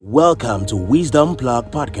Welcome to Wisdom Plug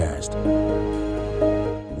Podcast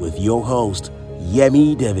with your host,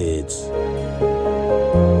 Yemi Davids.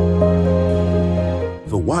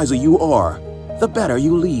 The wiser you are, the better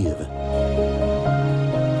you live.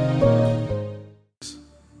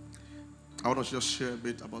 I want to just share a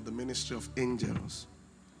bit about the ministry of angels.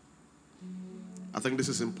 I think this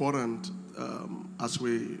is important as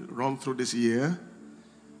we run through this year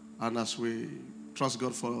and as we trust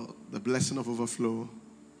God for the blessing of overflow.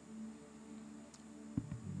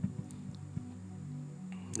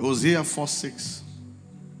 Hosea 4:6.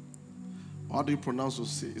 How do you pronounce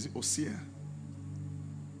Hosea? Is it Hosea?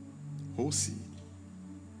 Hosea.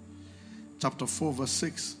 Chapter 4, verse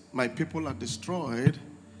 6. My people are destroyed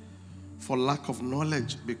for lack of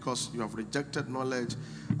knowledge. Because you have rejected knowledge,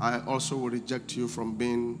 I also will reject you from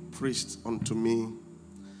being priests unto me.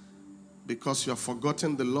 Because you have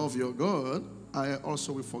forgotten the law of your God, I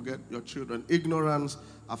also will forget your children. Ignorance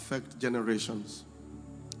affects generations.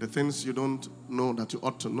 The things you don't know that you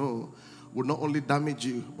ought to know will not only damage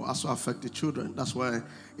you, but also affect the children. That's why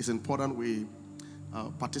it's important we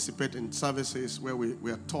participate in services where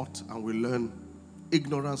we are taught and we learn.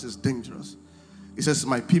 Ignorance is dangerous. It says,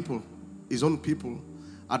 my people, his own people,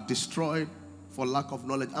 are destroyed for lack of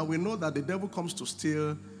knowledge. And we know that the devil comes to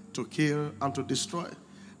steal, to kill, and to destroy.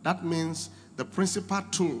 That means the principal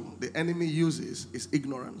tool the enemy uses is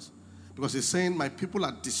ignorance. Because he's saying, my people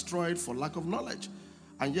are destroyed for lack of knowledge.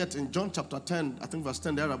 And yet in John chapter 10, I think verse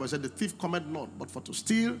 10 there, I said, the thief cometh not, but for to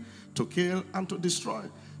steal, to kill, and to destroy.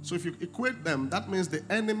 So if you equate them, that means the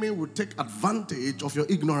enemy will take advantage of your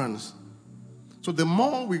ignorance. So the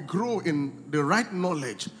more we grow in the right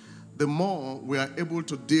knowledge, the more we are able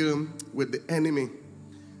to deal with the enemy.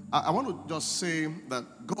 I want to just say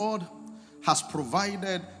that God has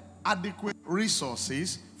provided adequate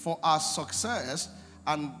resources for our success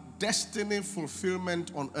and destiny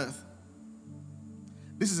fulfillment on earth.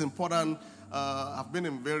 This is important. I've been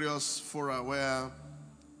in various fora where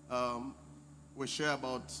we share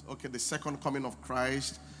about, the second coming of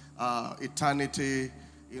Christ, eternity,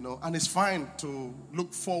 and it's fine to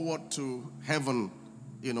look forward to heaven,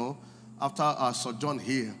 after our sojourn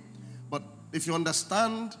here. But if you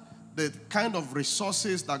understand the kind of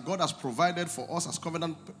resources that God has provided for us as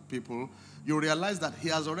covenant people, you realize that He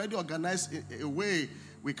has already organized a way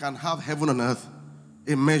we can have heaven on earth,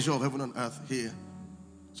 a measure of heaven on earth here.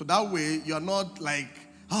 So that way, you're not like,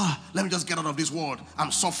 let me just get out of this world.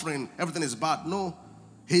 I'm suffering. Everything is bad. No.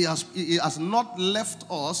 He has not left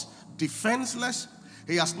us defenseless.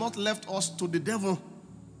 He has not left us to the devil.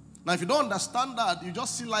 Now, if you don't understand that, you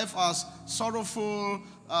just see life as sorrowful,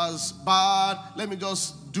 as bad. Let me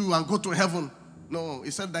just do and go to heaven. No.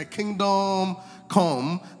 He said, thy kingdom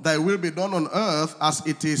come, thy will be done on earth as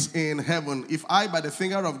it is in heaven. If I, by the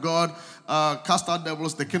finger of God, cast out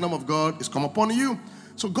devils, the kingdom of God is come upon you.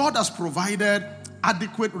 So God has provided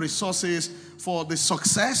adequate resources for the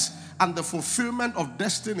success and the fulfillment of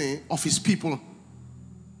destiny of His people.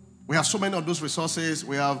 We have so many of those resources.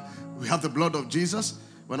 We have the blood of Jesus.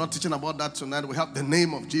 We're not teaching about that tonight. We have the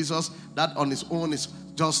name of Jesus. That on its own is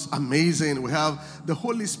just amazing. We have the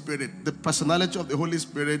Holy Spirit, the personality of the Holy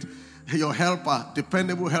Spirit, your helper,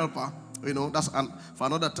 dependable helper. That's for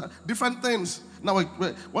another time. Different things. Now,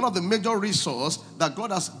 one of the major resources that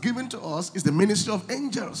God has given to us is the ministry of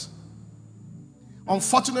angels.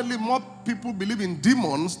 Unfortunately, more people believe in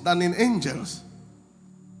demons than in angels.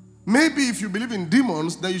 Maybe if you believe in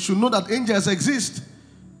demons, then you should know that angels exist.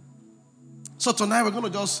 So tonight we're going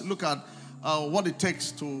to just look at what it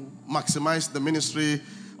takes to maximize the ministry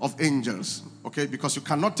of angels. Okay, because you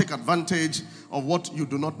cannot take advantage of what you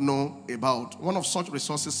do not know about. One of such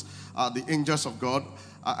resources are the angels of God.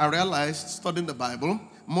 I realized, studying the Bible,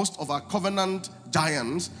 most of our covenant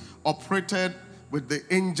giants operated with the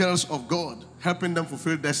angels of God, helping them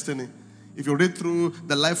fulfill destiny. If you read through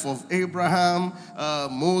the life of Abraham,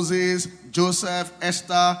 Moses, Joseph,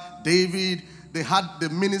 Esther, David, they had the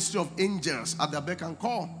ministry of angels at their beck and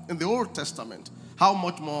call in the Old Testament. How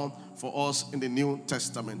much more for us in the New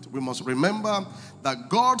Testament? We must remember that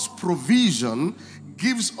God's provision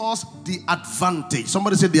gives us the advantage.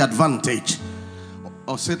 Somebody say the advantage.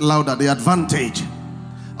 Or say it louder, the advantage.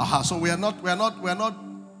 So we are not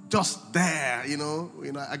just there,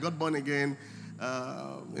 I got born again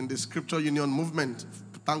in the Scripture Union movement.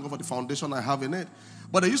 Thank God for the foundation I have in it.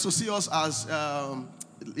 But they used to see us as,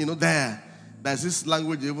 there. There's this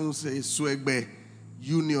language, even say Swegbe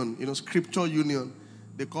Union, Scripture Union.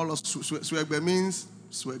 They call us Swegbe means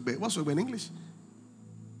Swegbe. What's Swegbe in English?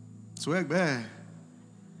 Swegbe.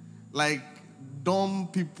 Like dumb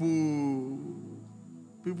people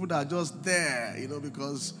that are just there,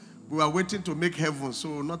 because We are waiting to make heaven,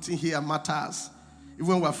 so nothing here matters. Even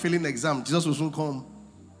when we are failing exam, Jesus will soon come.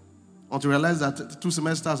 Until we realize that 2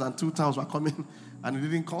 semesters and 2 terms were coming, and he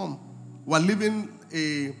didn't come. We are living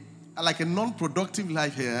like a non-productive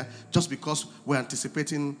life here just because we're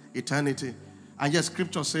anticipating eternity. And yet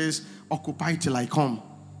Scripture says, occupy till I come.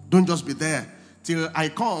 Don't just be there. Till I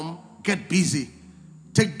come, get busy.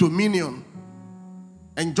 Take dominion.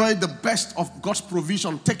 Enjoy the best of God's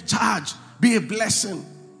provision. Take charge. Be a blessing.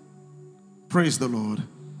 Praise the Lord.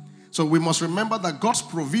 So we must remember that God's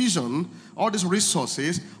provision, all these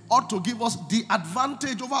resources, ought to give us the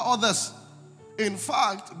advantage over others. In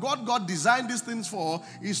fact, God designed these things for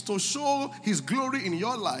is to show His glory in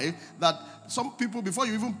your life, that some people, before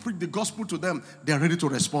you even preach the gospel to them, they are ready to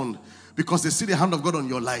respond because they see the hand of God on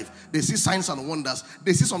your life. They see signs and wonders.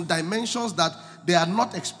 They see some dimensions that they are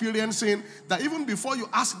not experiencing, that even before you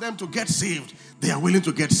ask them to get saved, they are willing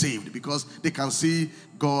to get saved because they can see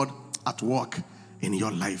God at work in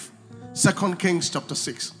your life. 2 Kings chapter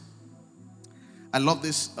 6. I love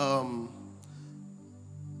this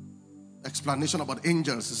explanation about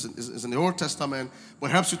angels. It's in the Old Testament, but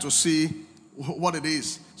it helps you to see what it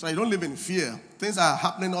is. So you don't live in fear. Things are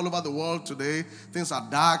happening all over the world today. Things are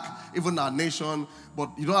dark, even our nation, but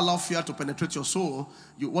you don't allow fear to penetrate your soul.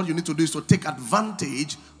 What you need to do is to take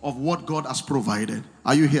advantage of what God has provided.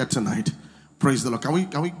 Are you here tonight? Praise the Lord.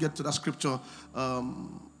 Can we get to that scripture?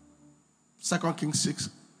 2 Kings 6.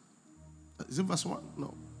 Is it verse 1?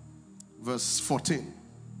 No. Verse 14.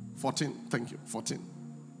 14. Thank you. 14.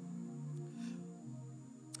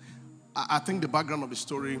 I think the background of the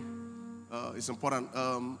story is important.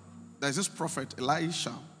 There's this prophet,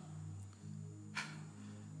 Elisha.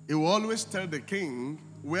 He will always tell the king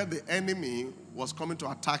where the enemy was coming to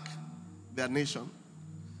attack their nation.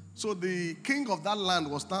 So the king of that land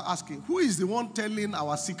was now asking, who is the one telling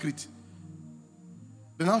our secret?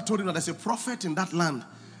 They now told him that there's a prophet in that land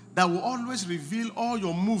that will always reveal all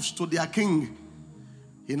your moves to their king.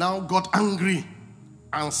 He now got angry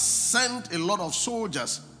and sent a lot of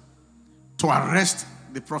soldiers to arrest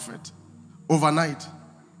the prophet overnight.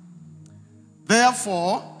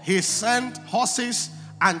 Therefore, he sent horses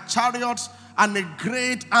and chariots and a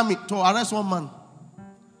great army to arrest one man.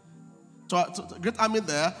 To a great army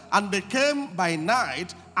there, and they came by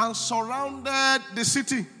night and surrounded the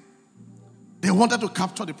city. They wanted to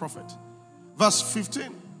capture the prophet. Verse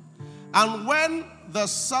 15. And when the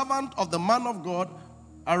servant of the man of God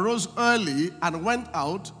arose early and went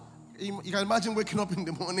out, you can imagine waking up in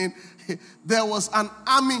the morning, there was an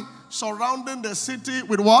army surrounding the city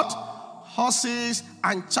with what? Horses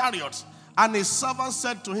and chariots. And his servant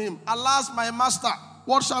said to him, alas, my master,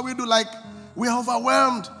 what shall we do? Like, we are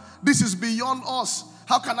overwhelmed. This is beyond us.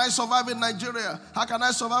 How can I survive in Nigeria? How can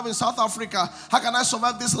I survive in South Africa? How can I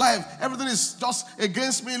survive this life? Everything is just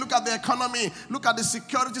against me. Look at the economy. Look at the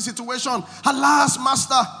security situation. Alas,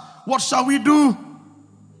 master, what shall we do?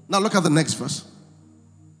 Now look at the next verse.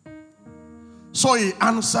 So he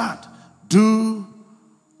answered, do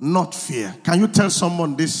not fear. Can you tell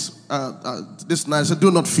someone this night? Say,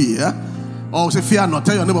 do not fear. Or say, fear not.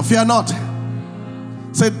 Tell your neighbor, fear not.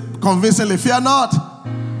 Say convincingly, fear not.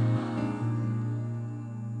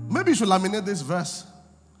 Maybe you should laminate this verse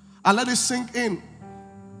and let it sink in.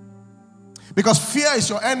 Because fear is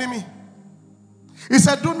your enemy. He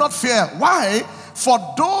said, do not fear. Why? For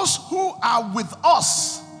those who are with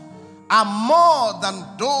us are more than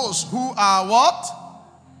those who are what?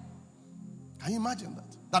 Can you imagine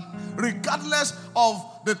that? That regardless of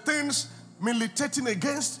the things militating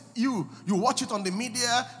against you, you watch it on the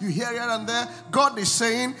media, you hear here and there, God is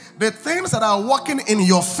saying the things that are working in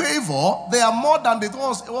your favor, they are more than the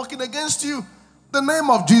ones working against you. The name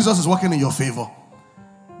of Jesus is working in your favor.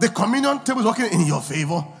 The communion table is working in your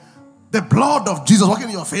favor. The blood of Jesus is working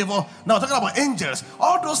in your favor. Now talking about angels,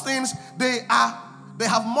 all those things, they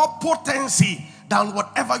have more potency than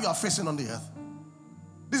whatever you are facing on the earth.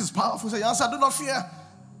 This is powerful. So you answer, do not fear.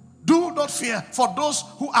 Do not fear, for those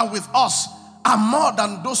who are with us are more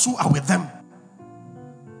than those who are with them.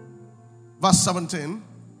 Verse 17.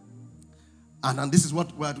 And this is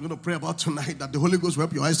what we're going to pray about tonight, that the Holy Ghost will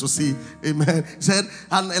help your eyes to see. Amen. He said,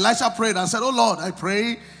 and Elisha prayed and said, oh Lord, I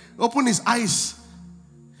pray, open his eyes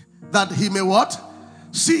that he may what?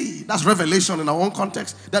 See. That's revelation in our own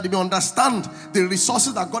context. That he may understand the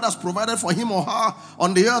resources that God has provided for him or her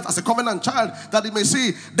on the earth as a covenant child. That he may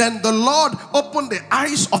see. Then the Lord opened the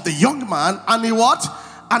eyes of the young man, and he what?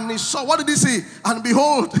 And he saw. What did he see? And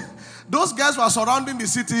behold, those guys were surrounding the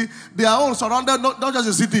city. They are all surrounded, not just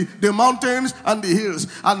the city, the mountains and the hills.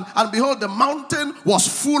 And behold, the mountain was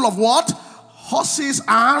full of what? Horses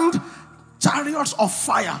and chariots of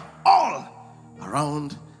fire all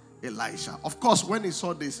around Elisha. Of course, when he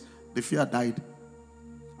saw this, the fear died.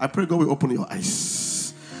 I pray God will open your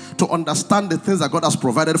eyes to understand the things that God has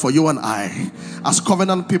provided for you and I as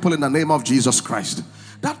covenant people in the name of Jesus Christ.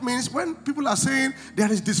 That means when people are saying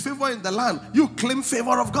there is disfavor in the land, you claim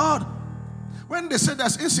favor of God. When they say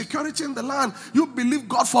there's insecurity in the land, you believe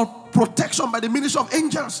God for protection by the ministry of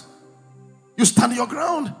angels. You stand your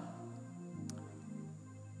ground.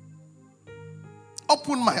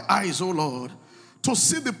 Open my eyes, oh Lord, to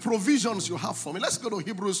see the provisions you have for me. Let's go to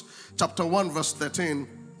Hebrews chapter 1 verse 13.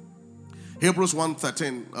 Hebrews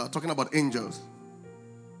 1:13, talking about angels.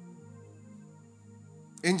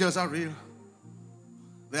 Angels are real.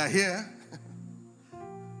 They are here.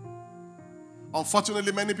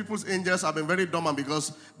 Unfortunately, many people's angels have been very dormant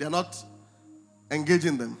because they are not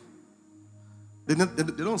engaging them. They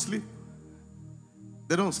don't sleep.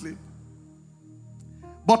 They don't sleep.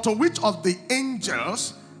 But to which of the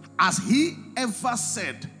angels has he ever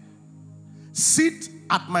said, sit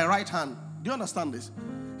at my right hand? Do you understand this?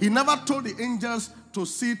 He never told the angels to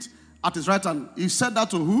sit at his right hand. He said that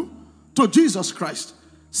to who? To Jesus Christ.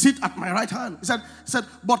 Sit at my right hand. He said,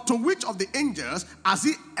 but to which of the angels has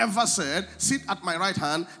he ever said, sit at my right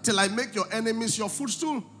hand till I make your enemies your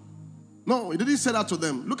footstool? No, he didn't say that to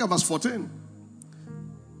them. Look at verse 14.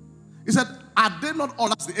 He said, are they not all,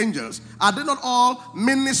 that's the angels, are they not all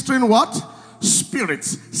ministering what?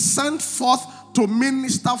 Spirits sent forth to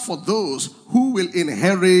minister for those who will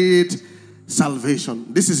inherit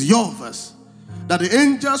salvation. This is your verse. That the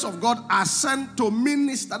angels of God are sent to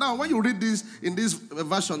minister. Now, when you read this in this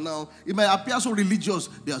version now, it may appear so religious.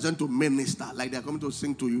 They are sent to minister, like they are coming to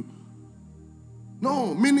sing to you.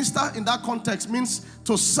 No, minister in that context means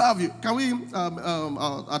to serve you. Can we,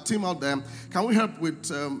 our team out there, can we help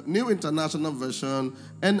with New International Version,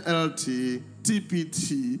 NLT,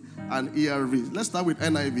 TPT, and ERV? Let's start with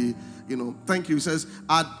NIV. Thank you. It says,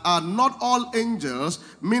 are not all angels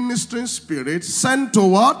ministering spirits sent to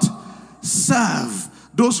what? Serve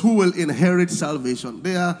those who will inherit salvation.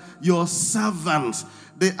 They are your servants.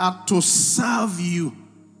 They are to serve you.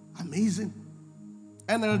 Amazing.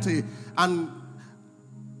 NLT.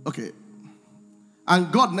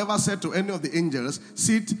 And God never said to any of the angels,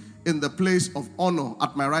 sit in the place of honor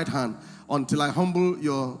at my right hand until I humble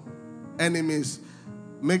your enemies,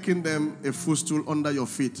 making them a footstool under your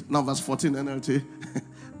feet. Now verse 14 NLT.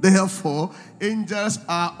 Therefore, angels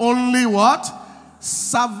are only what?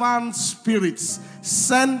 Servant spirits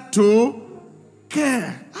sent to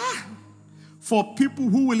care for people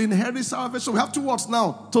who will inherit salvation. So we have two words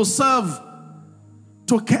now: to serve,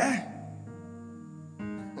 to care.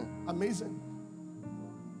 Amazing.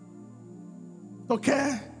 To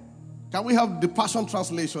care. Can we have the Passion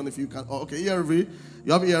Translation if you can? Oh, okay, ERV.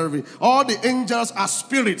 You have ERV. All the angels are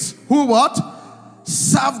spirits who what?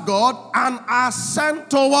 Serve God and are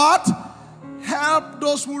sent to what? Help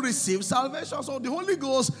those who receive salvation. So the Holy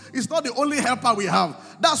Ghost is not the only helper we have.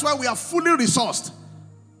 That's why we are fully resourced.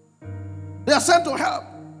 They are sent to help,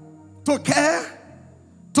 to care,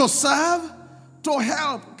 to serve, to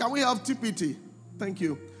help. Can we have TPT? Thank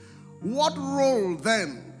you. What role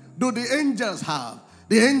then do the angels have?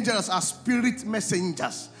 The angels are spirit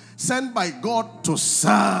messengers sent by God to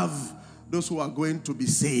serve those who are going to be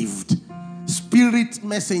saved. Spirit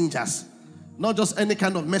messengers. Not just any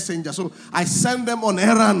kind of messenger. So I send them on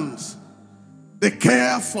errands. They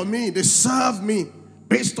care for me. They serve me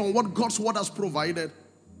based on what God's word has provided.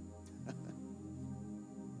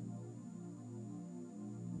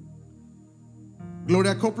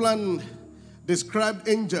 Gloria Copeland described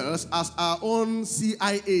angels as our own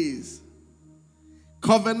CIAs.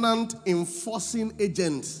 Covenant enforcing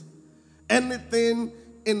agents. Anything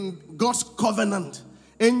in God's covenant,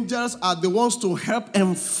 angels are the ones to help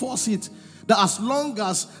enforce it. That as long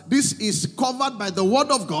as this is covered by the word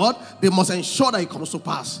of God, they must ensure that it comes to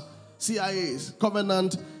pass. CIAs,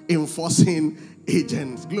 covenant enforcing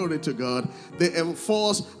agents. Glory to God. They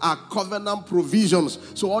enforce our covenant provisions.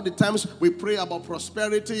 So all the times we pray about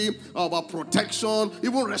prosperity, or about protection,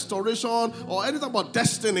 even restoration, or anything about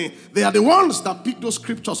destiny, they are the ones that pick those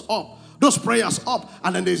scriptures up, those prayers up,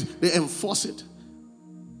 and then they enforce it.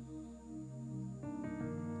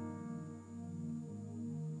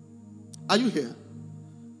 Are you here?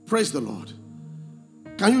 Praise the Lord.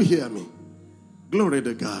 Can you hear me? Glory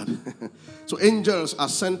to God. So angels are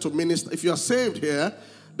sent to minister. If you are saved here,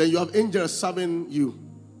 then you have angels serving you.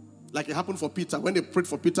 Like it happened for Peter. When they prayed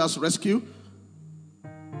for Peter's rescue,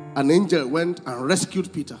 an angel went and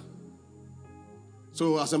rescued Peter.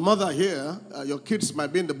 So as a mother here, your kids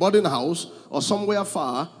might be in the boarding house or somewhere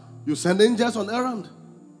far. You send angels on errand.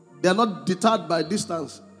 They are not deterred by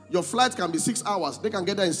distance. Your flight can be 6 hours. They can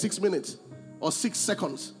get there in 6 minutes or 6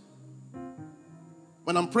 seconds.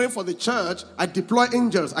 When I'm praying for the church, I deploy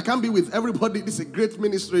angels. I can't be with everybody. This is a great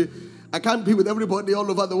ministry. I can't be with everybody all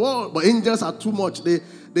over the world. But angels are too much. They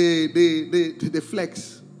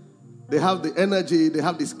flex. They have the energy. They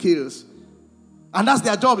have the skills. And that's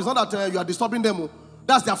their job. It's not that you are disturbing them.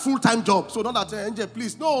 That's their full-time job. So not that, angel,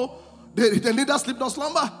 please. No. They neither sleep nor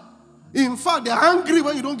slumber. In fact, they're angry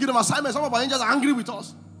when you don't give them assignments. Some of our angels are angry with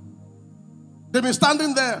us. They've been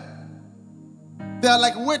standing there. They are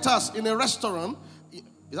like waiters in a restaurant. Is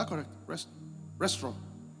that correct? Restaurant.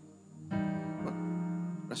 What?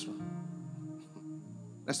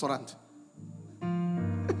 Restaurant.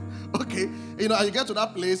 Okay. And you get to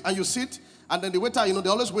that place and you sit, and then the waiter, they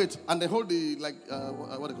always wait, and they hold the,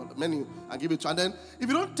 what they call the menu and give it to you. And then if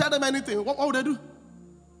you don't tell them anything, what would they do?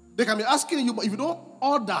 They can be asking you, but if you don't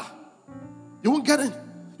order, you won't get it.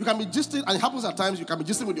 You can be gisting, and it happens at times, you can be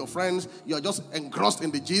gisting with your friends, you're just engrossed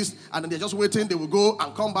in the gist, and then they're just waiting, they will go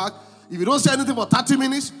and come back. If you don't say anything for 30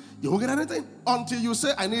 minutes, you won't get anything until you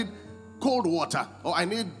say, I need cold water, or I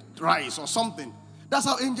need rice, or something. That's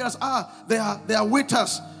how angels are. They are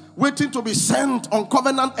waiters, waiting to be sent on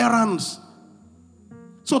covenant errands.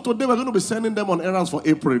 So today we're going to be sending them on errands for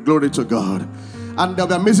April. Glory to God. And there'll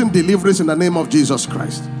be amazing deliveries in the name of Jesus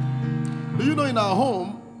Christ. Do you know in our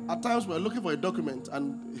home, at times we're looking for a document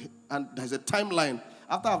and there's a timeline.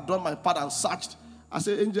 After I've done my part and searched, I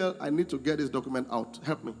say, angel, I need to get this document out.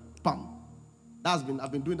 Help me. Bam.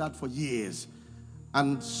 I've been doing that for years.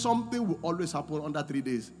 And something will always happen under 3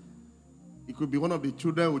 days. It could be one of the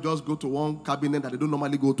children will just go to one cabinet that they don't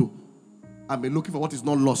normally go to and be looking for what is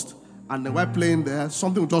not lost. And then while playing there,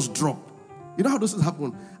 something will just drop. You know how those things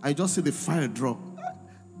happen? And you just see the fire drop.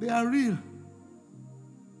 They are real.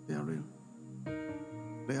 They are real.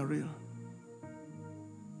 They are real.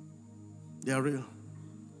 They are real.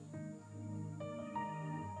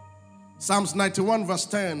 Psalms 91 verse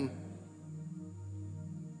 10.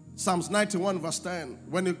 Psalms 91 verse 10.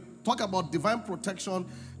 When you talk about divine protection,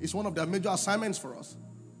 it's one of their major assignments for us.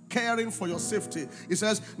 Caring for your safety. It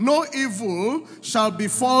says, no evil shall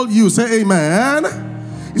befall you. Say amen.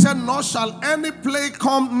 He said, nor shall any plague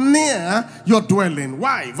come near your dwelling.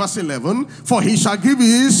 Why? Verse 11. For he shall give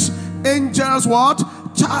his angels what?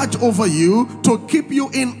 Charge over you to keep you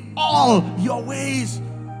in all your ways.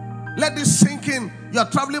 Let this sink in. You are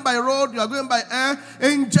traveling by road. You are going by air.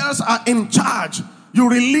 Angels are in charge. You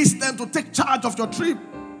release them to take charge of your trip.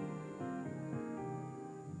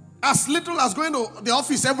 As little as going to the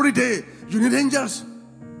office every day, you need angels.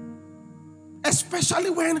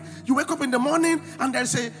 Especially when you wake up in the morning and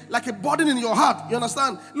there's a burden in your heart. You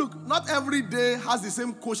understand? Look, not every day has the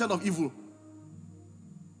same quotient of evil.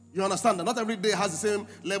 You understand that not every day has the same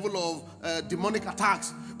level of demonic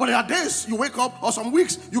attacks. But there are days you wake up, or some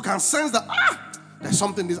weeks, you can sense that, there's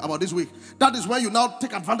something about this week. That is when you now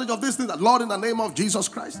take advantage of this thing, that Lord, in the name of Jesus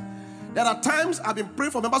Christ. There are times I've been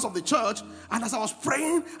praying for members of the church, and as I was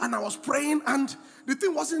praying, and the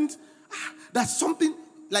thing wasn't, that's something,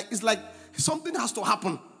 it's like something has to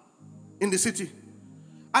happen in the city.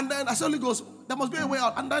 And then I said, Holy Ghost, there must be a way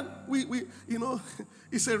out. And then we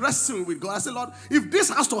it's a wrestle with God. I said, Lord, if this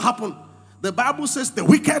has to happen, the Bible says the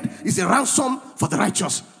wicked is a ransom for the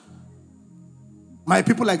righteous. My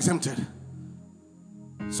people are exempted.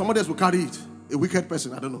 Somebody else will carry it. A wicked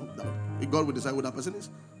person, I don't know. God will decide who that person is.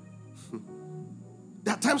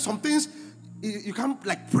 There are times some things you can't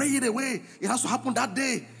pray it away. It has to happen that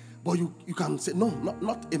day. But you can say, no,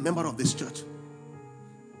 not a member of this church.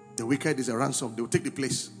 The wicked is a ransom. They will take the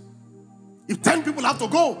place. If 10 people have to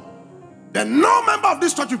go, then no member of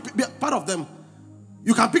this church will be part of them.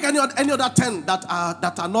 You can pick any other 10 that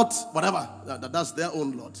are not whatever. That's their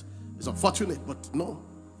own Lord. It's unfortunate, but no.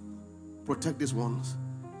 Protect these ones.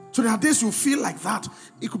 So there are days you feel like that.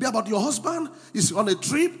 It could be about your husband. He's on a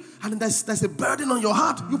trip, and there's a burden on your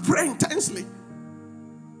heart. You pray intensely.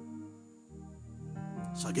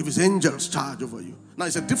 So I give his angels charge over you. Now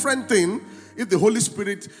it's a different thing if the Holy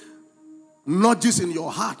Spirit nudges in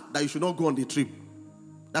your heart that you should not go on the trip.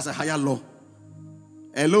 That's a higher law.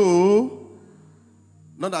 Hello?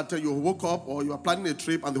 Not that you woke up or you are planning a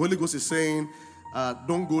trip and the Holy Ghost is saying,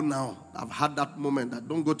 don't go now. I've had that moment that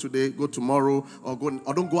don't go today, go tomorrow, or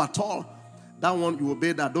don't go at all. That one, you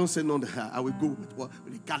obey that. Don't say no, I will go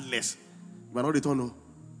regardless. You might not return no.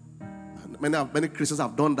 Many Christians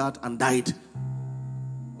have done that and died.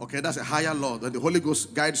 Okay, that's a higher law. When the Holy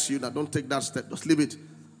Ghost guides you, that don't take that step, just leave it.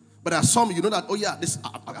 But there are some, that,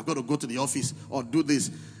 I've got to go to the office or do this.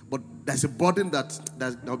 But there's a burden that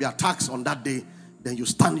there will be attacks on that day. Then you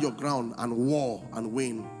stand your ground and war and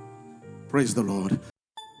win. Praise the Lord.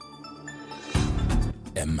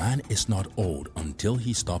 A man is not old until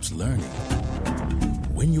he stops learning.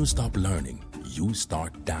 When you stop learning, you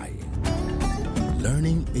start dying.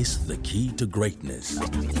 Learning is the key to greatness.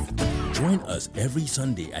 Join us every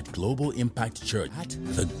Sunday at Global Impact Church at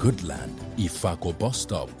The Goodland, Ifako Bus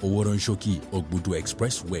Stop, Oworonshoki, Ogbudu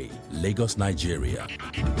Expressway, Lagos, Nigeria.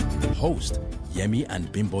 Host Yemi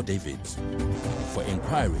and Bimbo Davids. For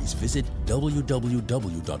inquiries, visit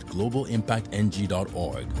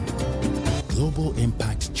www.globalimpactng.org. Global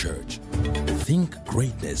Impact Church. Think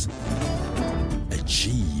greatness.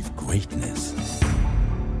 Achieve greatness.